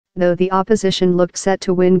Though the opposition looked set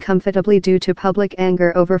to win comfortably due to public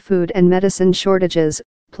anger over food and medicine shortages,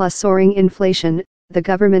 plus soaring inflation, the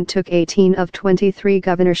government took 18 of 23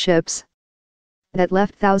 governorships. That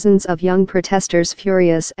left thousands of young protesters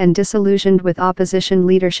furious and disillusioned with opposition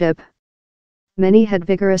leadership. Many had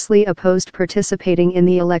vigorously opposed participating in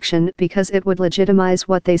the election because it would legitimize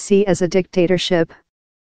what they see as a dictatorship.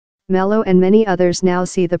 Mello and many others now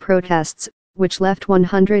see the protests, which left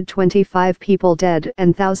 125 people dead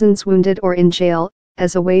and thousands wounded or in jail,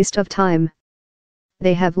 as a waste of time.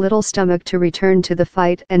 They have little stomach to return to the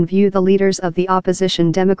fight and view the leaders of the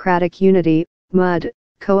opposition Democratic Unity, MUD,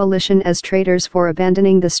 coalition as traitors for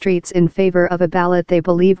abandoning the streets in favor of a ballot they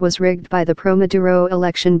believe was rigged by the pro-Maduro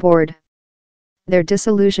election board. Their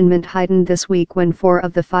disillusionment heightened this week when 4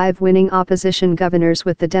 of the 5 winning opposition governors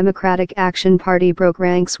with the Democratic Action Party broke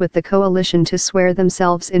ranks with the coalition to swear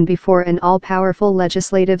themselves in before an all-powerful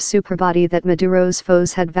legislative superbody that Maduro's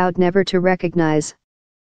foes had vowed never to recognize.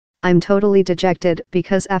 "I'm totally dejected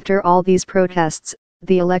because after all these protests,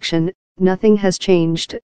 the election, nothing has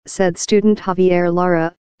changed," said student Javier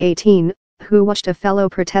Lara, 18, who watched a fellow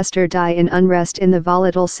protester die in unrest in the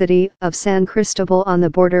volatile city of San Cristobal on the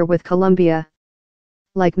border with Colombia.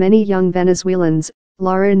 Like many young Venezuelans,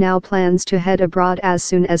 Lara now plans to head abroad as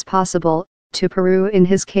soon as possible, to Peru in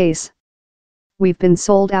his case. "We've been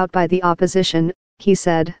sold out by the opposition," he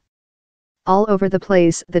said. All over the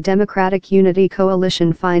place the Democratic Unity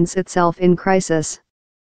Coalition finds itself in crisis.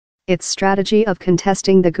 Its strategy of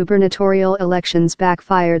contesting the gubernatorial elections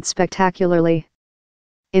backfired spectacularly.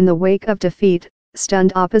 In the wake of defeat,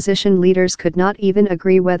 stunned opposition leaders could not even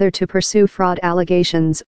agree whether to pursue fraud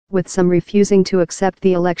allegations, with some refusing to accept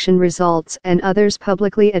the election results and others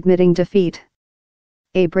publicly admitting defeat.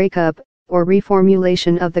 A breakup, or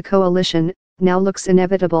reformulation of the coalition, now looks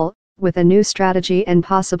inevitable, with a new strategy and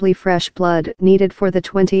possibly fresh blood needed for the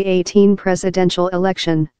 2018 presidential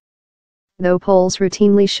election. Though polls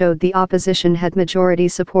routinely showed the opposition had majority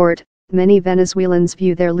support, many Venezuelans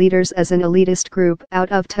view their leaders as an elitist group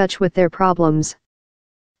out of touch with their problems.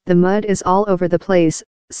 "The mud is all over the place,"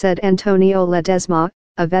 said Antonio Ledesma,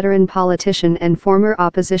 a veteran politician and former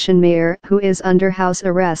opposition mayor who is under house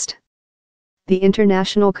arrest. "The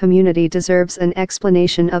international community deserves an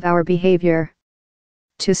explanation of our behavior."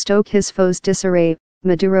 To stoke his foes' disarray,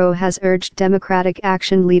 Maduro has urged Democratic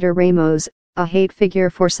Action leader Ramos, a hate figure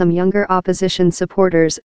for some younger opposition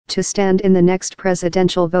supporters, to stand in the next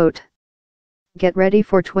presidential vote. "Get ready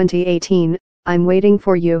for 2018, I'm waiting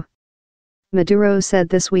for you," Maduro said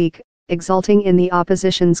this week, exulting in the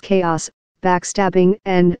opposition's chaos, backstabbing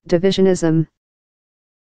and divisionism.